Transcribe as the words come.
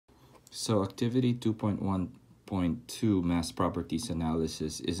So activity 2.1.2 mass properties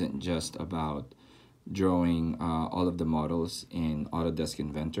analysis isn't just about drawing all of the models in Autodesk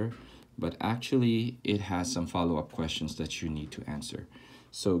Inventor, but actually it has some follow-up questions that you need to answer.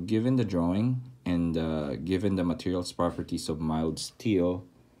 So given the drawing and given the materials properties of mild steel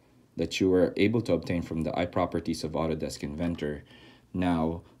that you were able to obtain from the iProperties of Autodesk Inventor,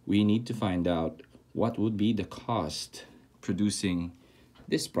 now we need to find out what would be the cost producing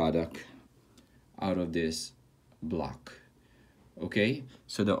this product out of this block. Okay,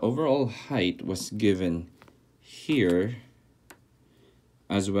 so the overall height was given here,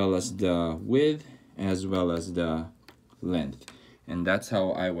 as well as the width, as well as the length. And that's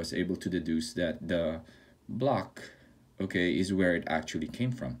how I was able to deduce that the block, okay, is where it actually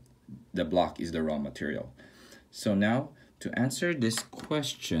came from. The block is the raw material. So now, to answer these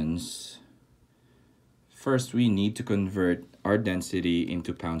questions, first we need to convert our density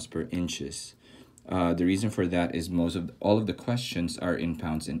into pounds per inches. The reason for that is all of the questions are in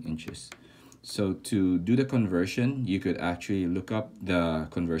pounds and inches. So to do the conversion, you could actually look up the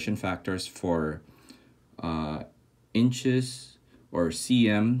conversion factors for inches or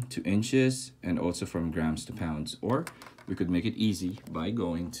cm to inches, and also from grams to pounds. Or we could make it easy by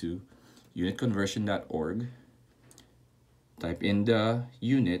going to unitconversion.org, type in the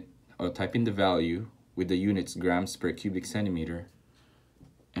unit, or type in the value with the units grams per cubic centimeter,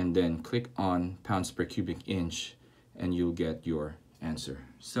 and then click on pounds per cubic inch, and you'll get your answer.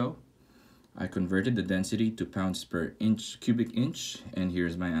 So I converted the density to pounds per cubic inch, and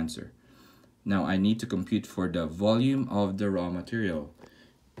here's my answer. Now I need to compute for the volume of the raw material.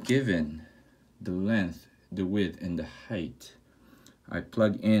 Given the length, the width, and the height, I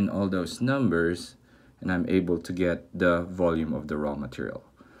plug in all those numbers, and I'm able to get the volume of the raw material.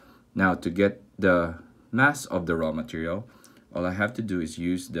 Now to get the mass of the raw material, all I have to do is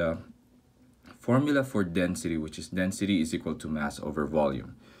use the formula for density, which is density is equal to mass over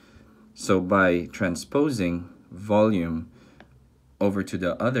volume. So by transposing volume over to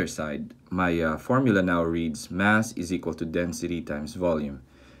the other side, my formula now reads mass is equal to density times volume.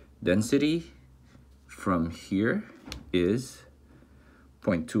 Density from here is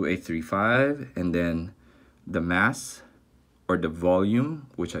 0.2835, and then the mass, or the volume,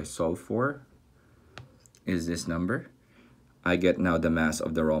 which I solved for, is this number. I get now the mass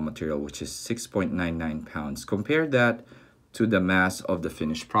of the raw material, which is 6.99 pounds. Compare that to the mass of the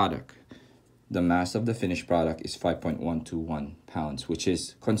finished product. The mass of the finished product is 5.121 pounds, which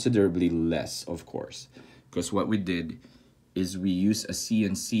is considerably less, of course, because what we did is we used a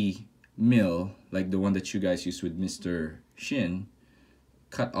CNC mill, like the one that you guys used with Mr. Shin,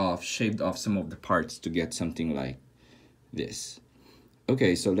 shaved off some of the parts to get something like this.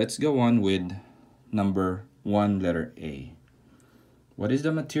 Okay, so let's go on with number 1, letter A. What is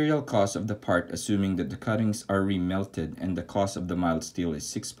the material cost of the part assuming that the cuttings are remelted and the cost of the mild steel is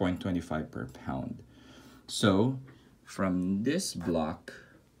 6.25 per pound? So from this block,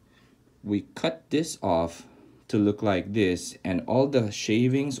 we cut this off to look like this, and all the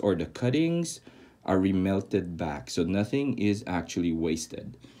shavings or the cuttings are remelted back, so nothing is actually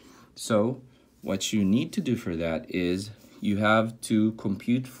wasted. So what you need to do for that is you have to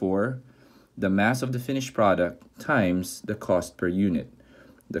compute for the mass of the finished product times the cost per unit.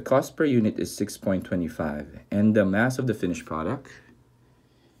 The cost per unit is 6.25, and the mass of the finished product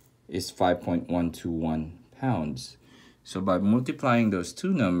is 5.121 pounds. So by multiplying those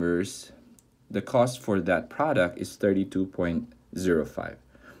two numbers, the cost for that product is 32.05.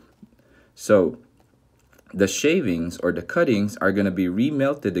 So the shavings or the cuttings are going to be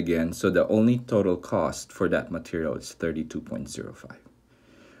remelted again, so the only total cost for that material is 32.05.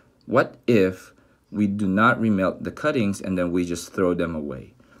 What if we do not remelt the cuttings and then we just throw them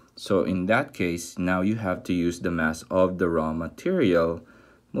away? So in that case, now you have to use the mass of the raw material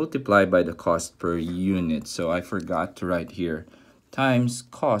multiplied by the cost per unit. So I forgot to write here, times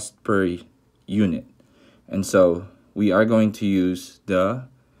cost per unit. And so we are going to use the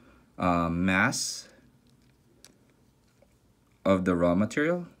mass of the raw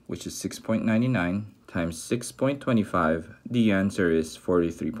material, which is 6.99 times 6.25. The answer is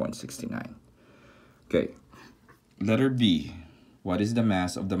 43.69. Okay, letter B. What is the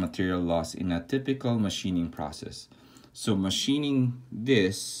mass of the material lost in a typical machining process? So machining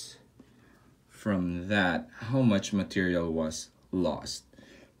this from that, how much material was lost?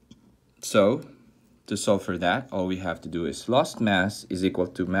 So to solve for that, all we have to do is lost mass is equal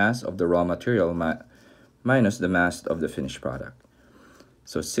to mass of the raw material minus the mass of the finished product.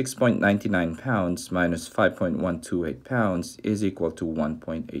 So 6.99 pounds minus 5.128 pounds is equal to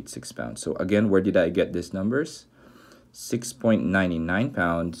 1.86 pounds. So again, where did I get these numbers? 6.99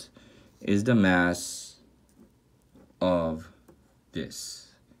 pounds is the mass of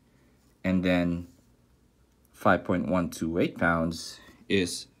this. And then 5.128 pounds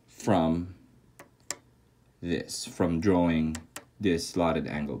is from this, from drawing this slotted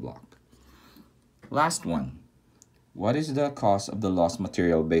angle block. Last one. What is the cost of the lost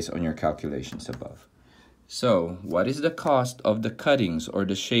material based on your calculations above? So what is the cost of the cuttings or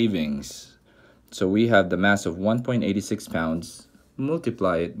the shavings? So we have the mass of 1.86 pounds,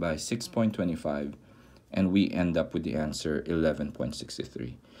 multiply it by 6.25, and we end up with the answer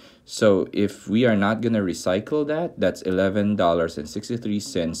 11.63. So if we are not going to recycle that, that's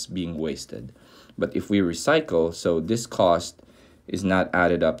 $11.63 being wasted. But if we recycle, so this cost is not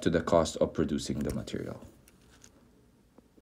added up to the cost of producing the material.